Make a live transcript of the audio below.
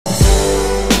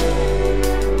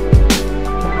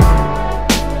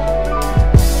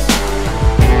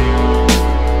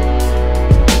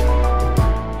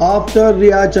Dr.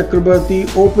 Rhea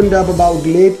Chakraborty opened up about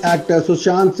late actor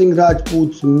Sushant Singh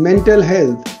Rajput's mental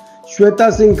health.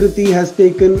 Shweta Singh Kriti has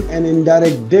taken an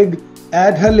indirect dig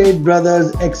at her late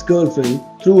brother's ex-girlfriend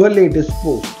through her latest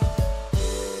post.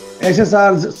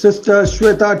 SSR's sister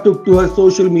Shweta took to her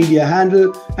social media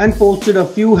handle and posted a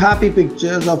few happy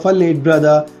pictures of her late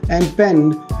brother and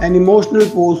penned an emotional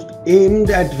post aimed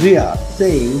at Rhea,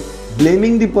 saying,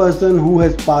 blaming the person who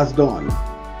has passed on,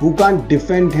 who can't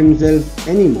defend himself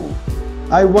anymore.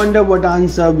 I wonder what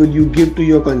answer will you give to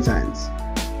your concerns.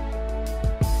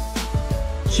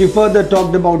 She further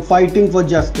talked about fighting for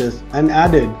justice and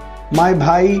added, my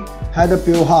bhai had a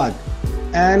pure heart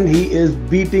and he is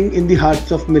beating in the hearts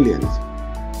of millions.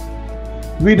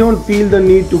 We don't feel the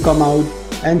need to come out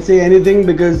and say anything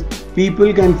because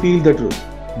people can feel the truth.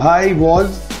 Bhai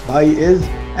was, bhai is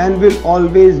and will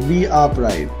always be our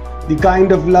pride. The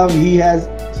kind of love he has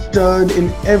stirred in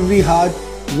every heart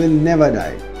will never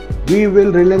die. We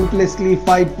will relentlessly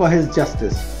fight for his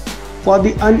justice. For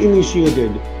the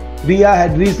uninitiated, Rhea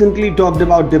had recently talked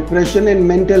about depression and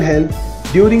mental health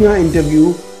during her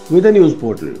interview with a news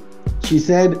portal. She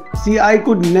said, see, I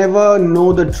could never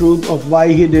know the truth of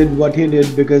why he did what he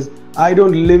did because I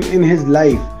don't live in his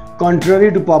life,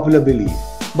 contrary to popular belief.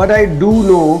 But I do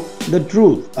know the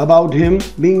truth about him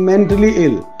being mentally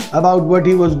ill, about what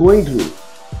he was going through.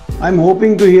 I'm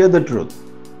hoping to hear the truth,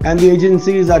 and the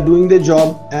agencies are doing their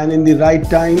job, and in the right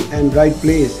time and right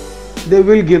place, they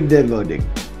will give their verdict.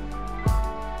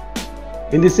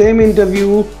 In the same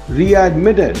interview, Rhea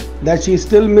admitted that she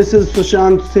still misses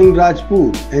Sushant Singh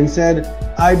Rajput and said,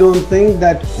 I don't think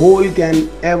that hole can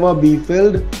ever be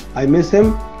filled. I miss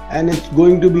him and it's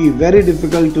going to be very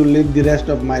difficult to live the rest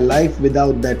of my life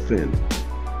without that friend,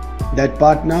 that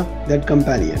partner, that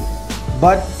companion.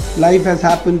 But life has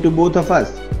happened to both of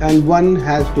us and one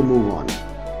has to move on.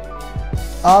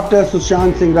 After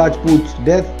Sushant Singh Rajput's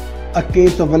death, a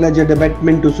case of alleged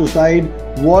abetment to suicide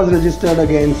was registered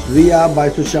against Rhea by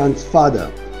Sushant's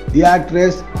father. The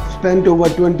actress spent over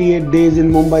 28 days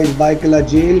in Mumbai's Baikala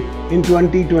jail in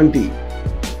 2020.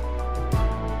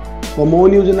 For more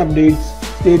news and updates,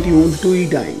 stay tuned to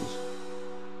ETimes.